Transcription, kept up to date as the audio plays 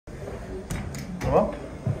go up.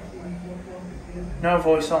 No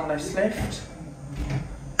voice on this lift.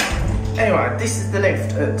 Anyway, this is the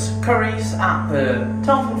lift at Curry's at the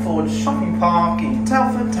Telford Ford Shopping Park in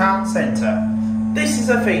Telford Town Centre. This is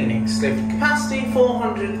a Phoenix lift, capacity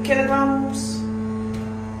 400 kilograms.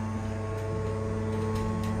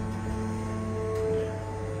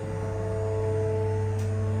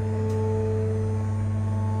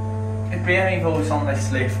 It'd be any voice on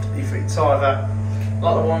this lift if it's either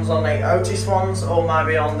like the ones on the Otis ones, or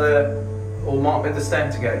maybe on the, or might be the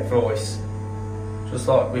Stentergate voice, just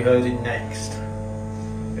like we heard in next.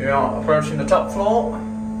 Here we are approaching the top floor.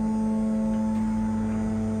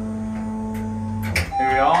 Here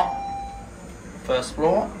we are, first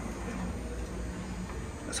floor.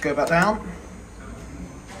 Let's go back down.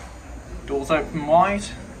 Doors open wide.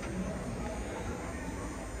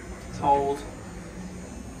 Let's hold.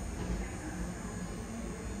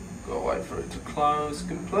 Got to wait for it to close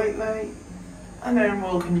completely, and then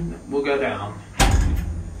we'll go down.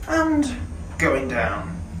 And going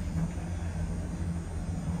down.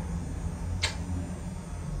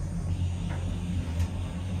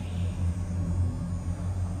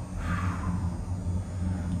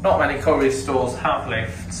 Not many Curry's stores have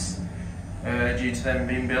lifts due to them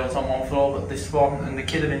being built on one floor, but this one and the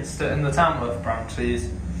Kidderminster and the Tamworth branches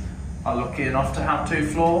are lucky enough to have 2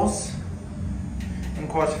 floors. And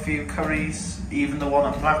quite a few Curry's, even the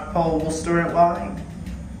one at Blackpool, Worcester Way.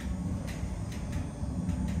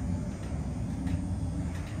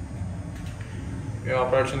 We are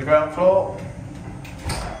approaching the ground floor,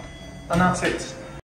 and that's it.